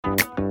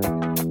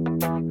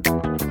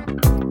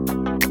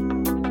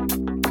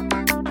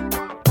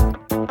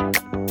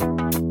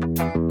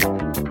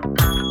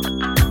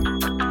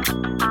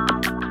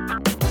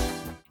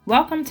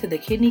Welcome to the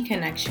Kidney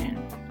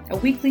Connection, a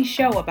weekly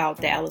show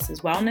about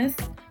dialysis wellness,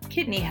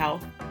 kidney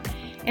health,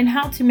 and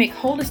how to make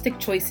holistic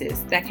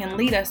choices that can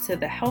lead us to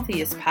the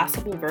healthiest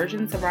possible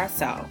versions of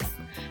ourselves.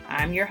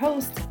 I'm your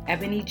host,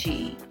 Ebony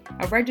G.,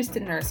 a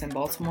registered nurse in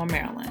Baltimore,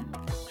 Maryland.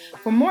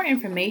 For more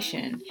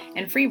information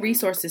and free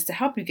resources to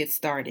help you get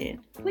started,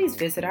 please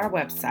visit our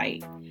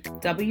website,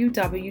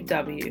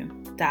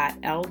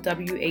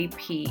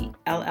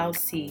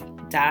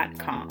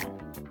 www.lwapllc.com.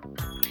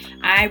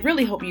 I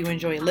really hope you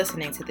enjoy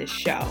listening to this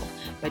show,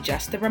 but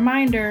just a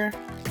reminder,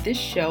 this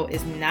show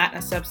is not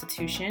a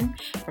substitution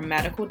for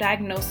medical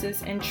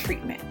diagnosis and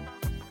treatment.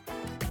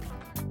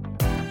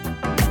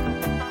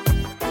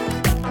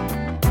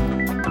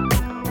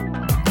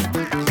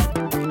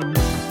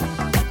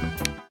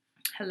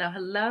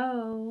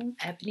 Hello.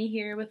 Ebony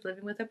here with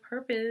Living with a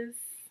Purpose.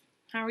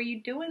 How are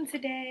you doing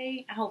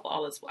today? I hope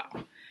all is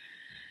well.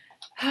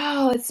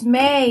 Oh, it's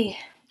May.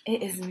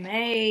 It is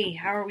May.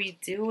 How are we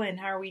doing?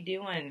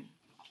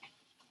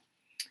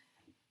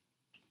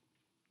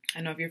 I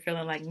know if you're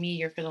feeling like me,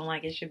 you're feeling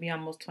like it should be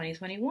almost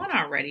 2021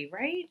 already,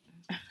 right?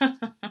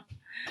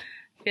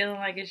 Feeling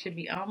like it should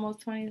be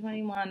almost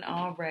 2021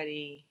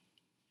 already.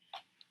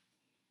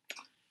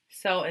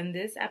 So in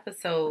this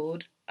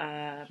episode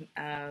of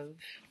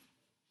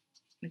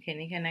the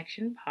Kidney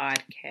Connection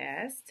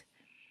podcast,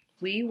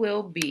 we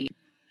will be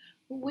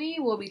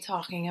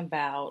talking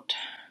about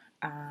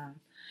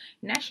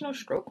National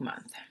Stroke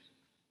Month.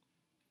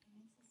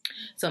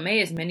 So May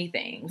is many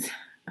things.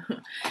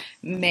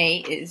 May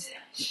is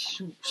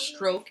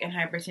Stroke and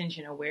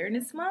Hypertension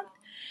Awareness Month,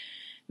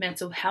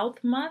 Mental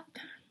Health Month,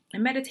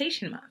 and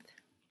Meditation Month.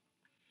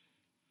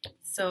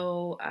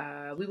 So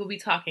we will be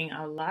talking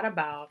a lot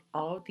about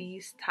all of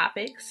these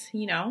topics,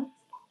 in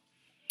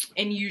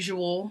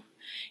usual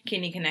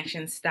Kidney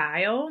Connection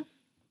style.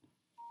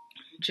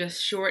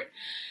 Just short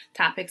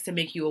topics to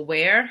make you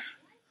aware,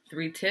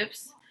 3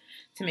 tips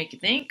to make you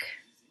think,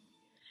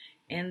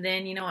 and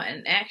then,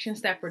 an action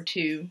step or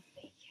 2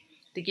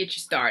 to get you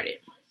started.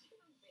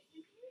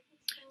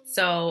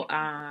 So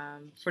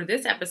for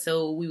this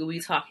episode, we will be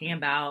talking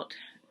about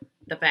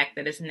the fact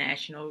that it's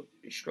National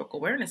Stroke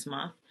Awareness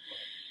Month.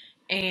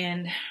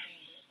 And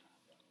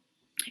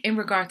in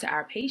regard to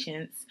our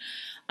patients,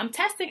 I'm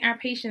testing our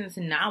patients'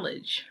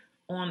 knowledge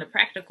on the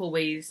practical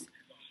ways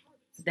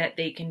that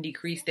they can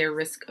decrease their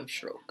risk of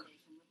stroke.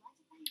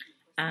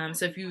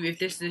 So if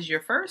this is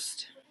your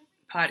first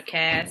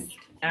podcast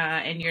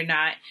and you're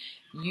not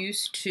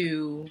used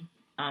to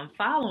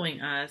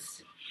following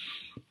us,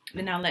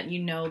 then I'll let you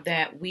know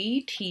that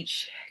we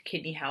teach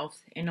kidney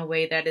health in a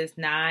way that is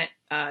not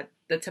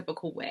the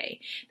typical way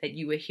that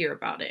you would hear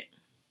about it.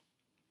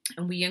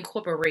 And we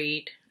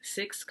incorporate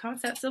 6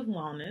 concepts of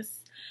wellness.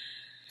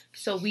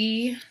 So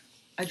we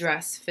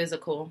address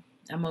physical,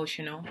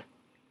 emotional,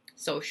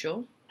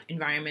 social,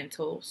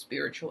 environmental,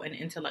 spiritual, and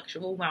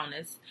intellectual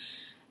wellness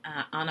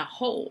on a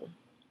whole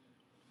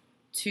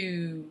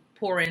to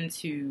pour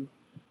into,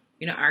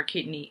 our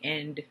kidney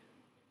and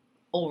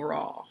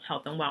overall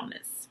health and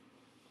wellness.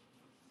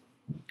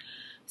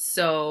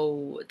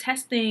 So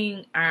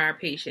testing our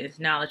patients'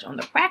 knowledge on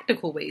the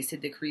practical ways to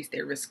decrease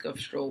their risk of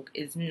stroke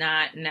is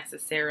not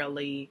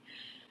necessarily,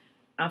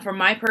 for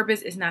my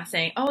purpose, it's not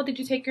saying, oh, did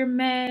you take your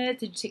meds?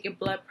 Did you take your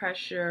blood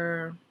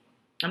pressure?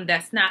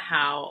 That's not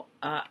how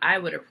I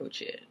would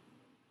approach it.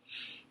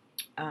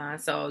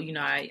 So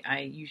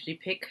I usually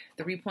pick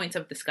 3 points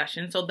of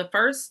discussion. So the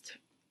first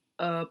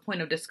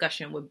point of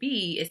discussion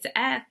is to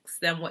ask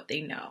them what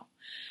they know.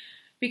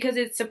 Because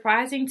it's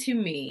surprising to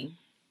me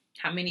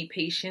how many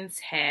patients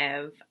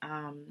have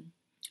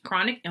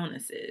chronic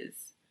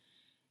illnesses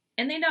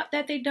and they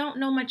don't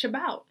know much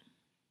about.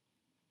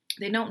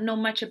 They don't know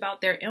much about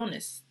their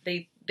illness.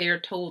 They're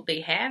told they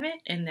have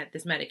it and that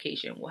this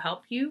medication will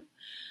help you,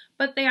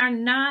 but they are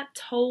not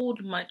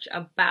told much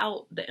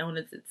about the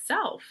illness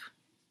itself,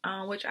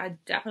 which I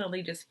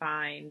definitely just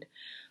find,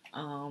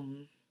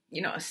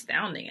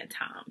 astounding at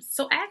times.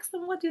 So ask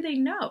them, what do they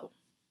know?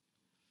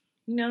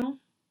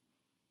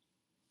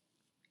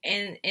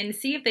 And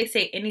see if they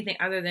say anything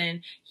other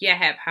than, yeah, I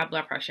have high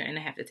blood pressure and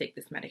I have to take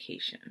this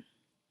medication.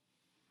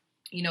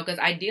 Because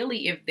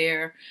ideally, if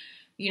they're,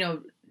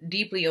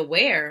 deeply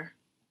aware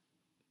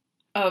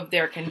of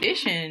their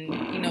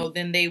condition,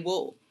 then they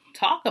will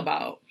talk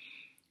about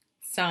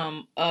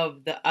some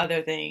of the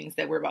other things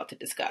that we're about to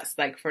discuss.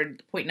 Like for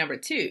point number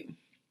 2,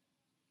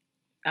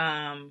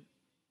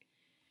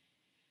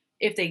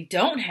 if they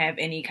don't have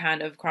any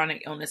kind of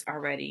chronic illness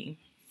already,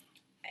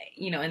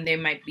 and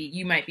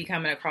you might be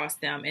coming across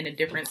them in a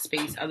different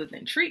space other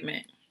than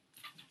treatment,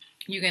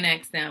 you can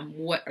ask them,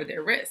 what are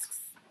their risks,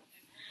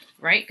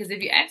 right? Because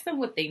if you ask them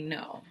what they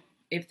know,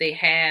 if they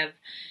have,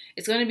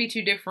 it's going to be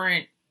 2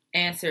 different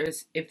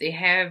answers if they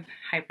have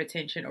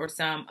hypertension or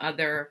some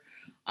other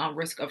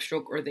risk of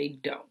stroke or they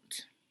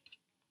don't.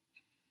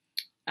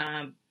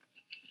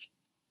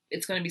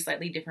 It's going to be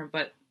slightly different,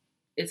 but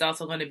it's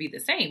also going to be the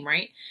same,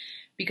 right?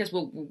 Because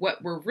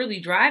what we're really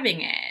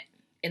driving at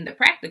in the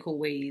practical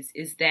ways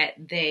is that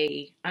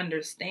they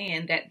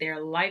understand that their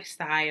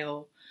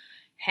lifestyle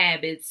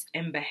habits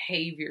and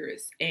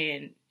behaviors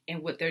and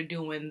what they're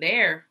doing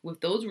there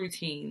with those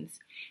routines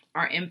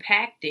are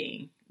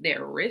impacting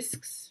their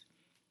risks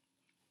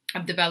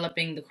of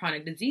developing the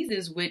chronic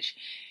diseases, which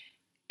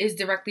is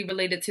directly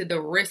related to the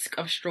risk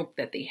of stroke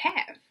that they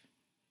have.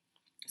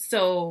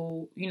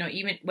 So,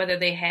 even whether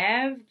they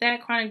have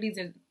that chronic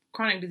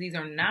disease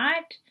or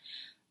not,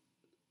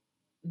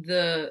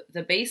 the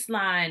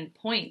baseline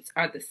points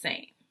are the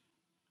same.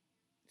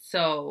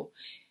 So,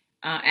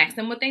 ask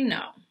them what they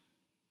know.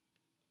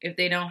 If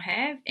they don't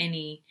have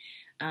any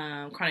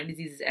chronic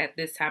diseases at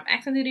this time,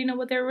 ask them, do they know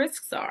what their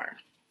risks are?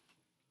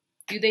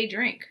 Do they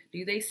drink?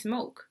 Do they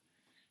smoke?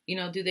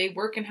 Do they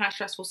work in high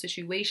stressful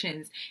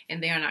situations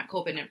and they are not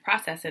coping and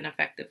processing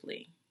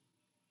effectively?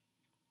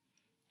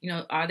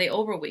 Are they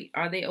overweight?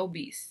 Are they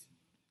obese?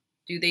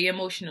 Do they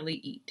emotionally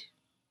eat?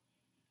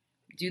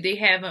 Do they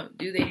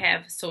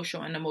have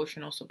social and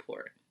emotional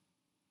support?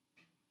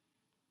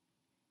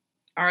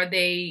 Are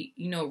they,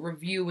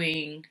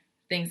 reviewing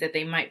things that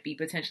they might be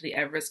potentially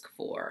at risk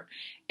for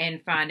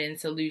and finding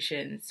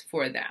solutions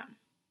for them?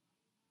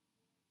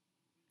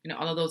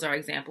 All of those are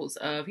examples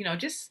of,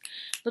 just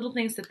little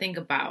things to think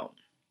about.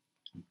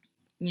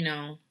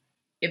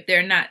 If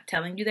they're not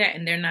telling you that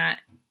and they're not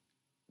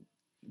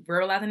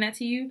verbalizing that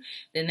to you,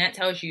 then that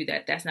tells you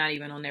that that's not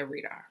even on their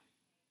radar.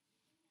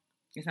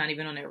 It's not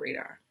even on their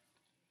radar.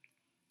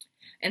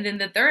 And then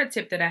the third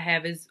tip that I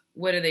have is,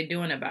 what are they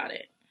doing about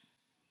it?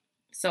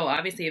 So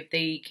obviously, if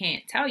they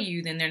can't tell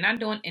you, then they're not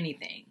doing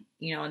anything,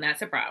 and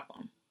that's a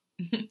problem.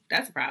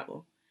 That's a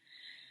problem.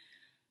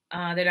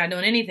 They're not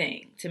doing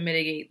anything to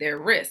mitigate their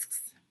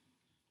risks.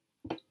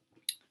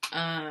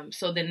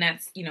 So then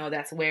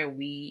that's where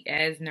we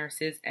as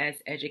nurses, as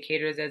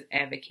educators, as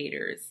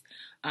advocators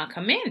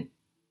come in.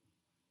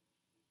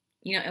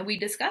 And we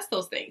discuss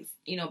those things.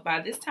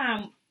 By this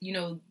time,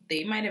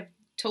 they might have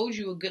told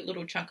you a good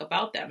little chunk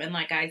about them. And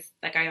like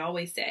I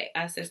always say,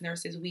 us as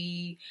nurses,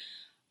 we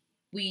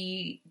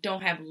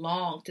don't have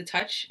long to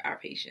touch our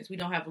patients. We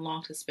don't have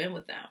long to spend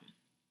with them.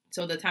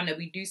 So the time that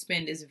we do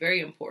spend is very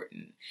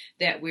important,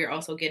 that we're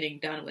also getting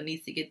done what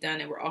needs to get done,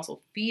 and we're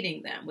also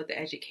feeding them with the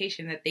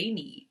education that they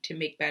need to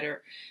make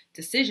better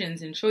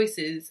decisions and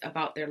choices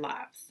about their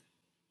lives.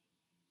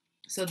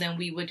 So then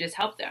we would just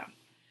help them,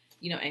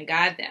 and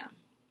guide them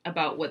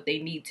about what they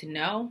need to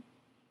know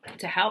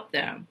to help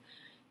them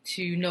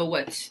to know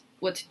what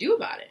to do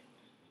about it.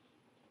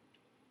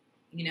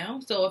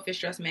 So if it's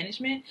stress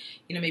management,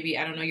 maybe,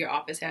 I don't know, your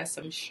office has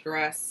some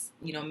stress,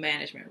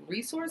 management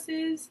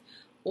resources,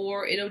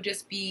 or it'll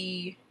just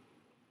be,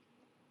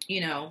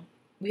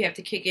 we have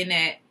to kick in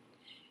that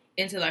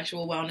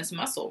intellectual wellness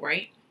muscle,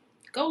 right?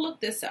 Go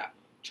look this up.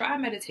 Try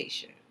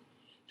meditation.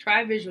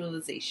 Try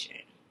visualization.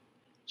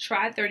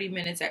 Try 30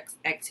 minutes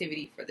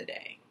activity for the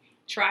day.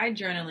 Try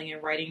journaling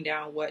and writing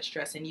down what's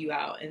stressing you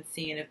out and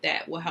seeing if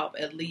that will help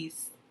at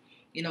least,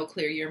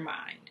 clear your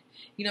mind.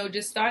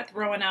 Just start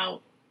throwing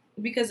out,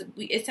 because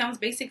it sounds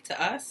basic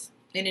to us,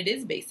 and it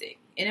is basic,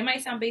 and it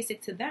might sound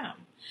basic to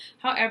them.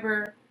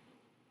 However,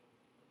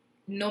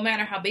 no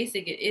matter how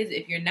basic it is,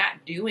 if you're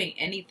not doing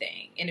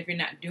anything, and if you're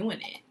not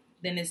doing it,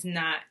 then it's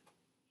not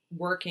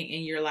working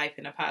in your life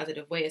in a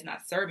positive way. It's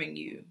not serving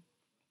you.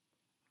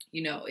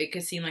 It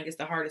could seem like it's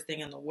the hardest thing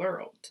in the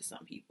world to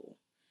some people,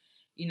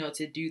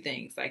 to do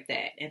things like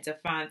that and to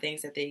find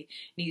things that they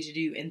need to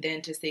do, and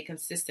then to stay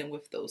consistent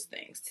with those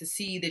things, to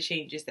see the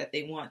changes that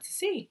they want to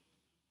see.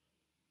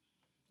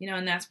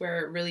 And that's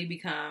where it really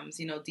becomes,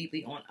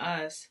 deeply on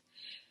us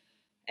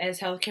as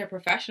healthcare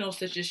professionals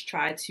to just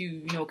try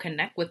to,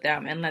 connect with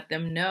them and let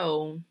them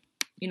know,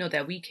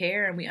 that we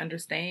care and we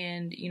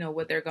understand,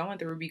 what they're going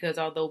through, because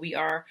although we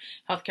are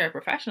healthcare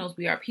professionals,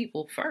 we are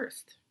people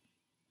first.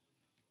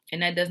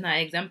 And that does not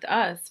exempt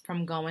us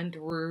from going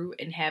through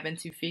and having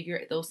to figure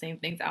those same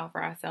things out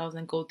for ourselves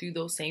and go through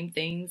those same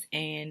things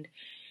and,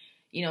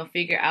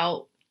 figure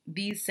out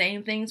these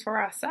same things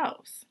for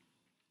ourselves.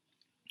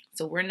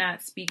 So we're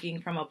not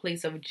speaking from a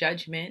place of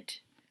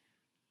judgment,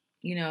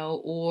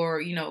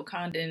 or,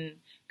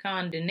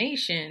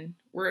 condemnation.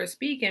 We're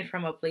speaking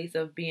from a place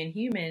of being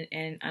human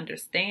and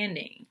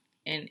understanding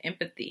and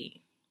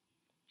empathy,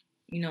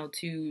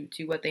 to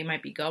what they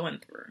might be going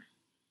through.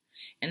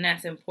 And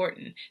that's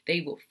important.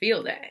 They will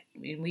feel that. I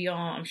mean,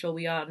 I'm sure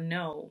we all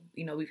know,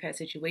 we've had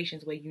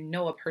situations where,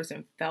 a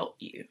person felt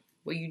you,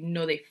 where,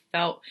 they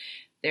felt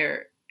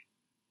the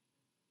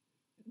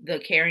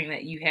caring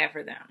that you have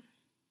for them.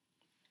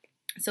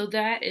 So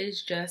that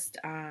is just,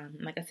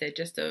 like I said,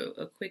 just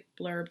a quick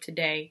blurb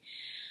today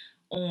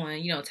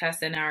on,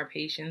 testing our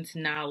patients'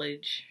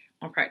 knowledge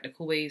on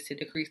practical ways to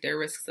decrease their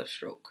risks of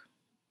stroke.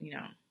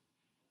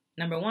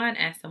 Number one,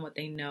 ask them what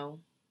they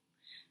know.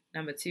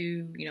 Number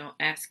two,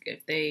 ask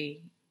if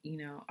they,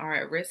 are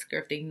at risk or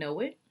if they know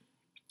it.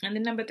 And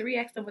then number three,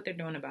 ask them what they're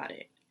doing about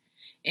it.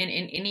 And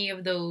in any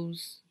of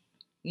those,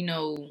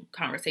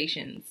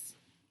 conversations,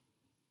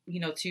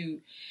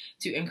 to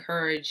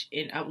encourage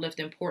and uplift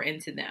and pour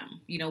into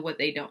them, what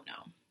they don't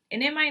know.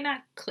 And it might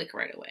not click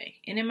right away,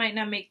 and it might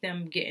not make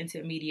them get into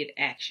immediate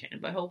action,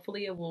 but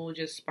hopefully it will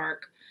just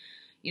spark,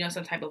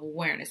 some type of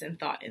awareness and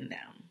thought in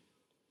them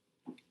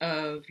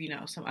of,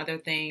 some other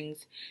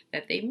things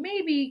that they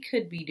maybe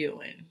could be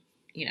doing,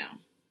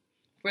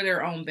 for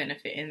their own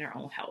benefit and their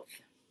own health.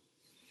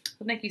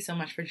 So thank you so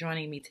much for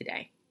joining me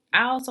today.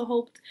 I also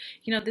hoped,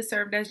 this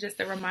served as just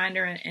a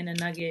reminder and a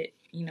nugget,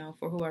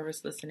 for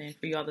whoever's listening,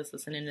 for you all that's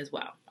listening as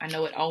well. I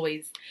know it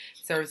always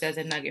serves as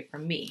a nugget for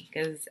me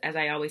because, as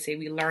I always say,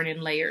 we learn in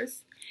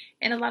layers.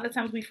 And a lot of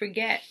times we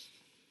forget,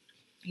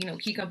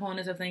 key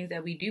components of things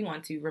that we do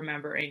want to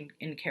remember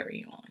and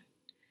carry on.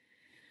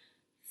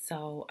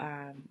 So,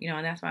 and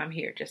that's why I'm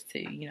here, just to,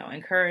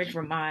 encourage,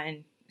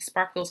 remind,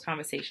 spark those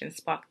conversations,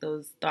 spark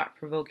those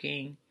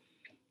thought-provoking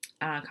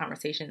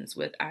conversations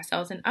with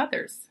ourselves and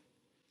others.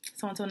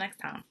 So until next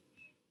time,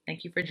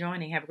 thank you for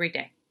joining. Have a great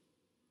day.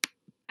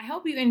 I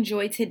hope you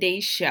enjoyed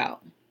today's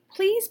show.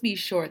 Please be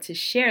sure to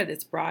share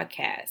this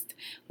broadcast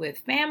with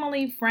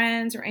family,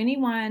 friends, or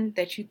anyone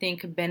that you think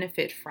could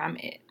benefit from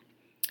it.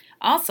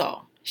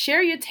 Also,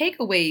 share your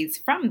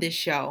takeaways from this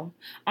show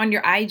on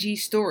your IG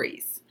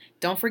stories.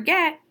 Don't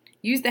forget,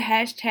 use the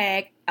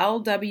hashtag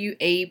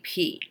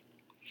LWAP.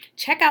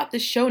 Check out the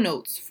show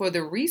notes for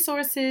the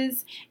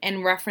resources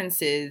and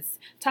references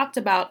talked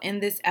about in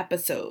this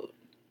episode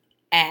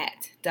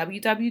at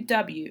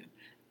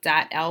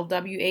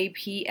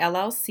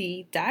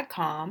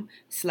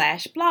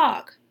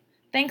www.lwapllc.com/blog.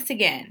 Thanks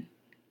again.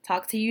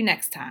 Talk to you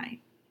next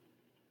time.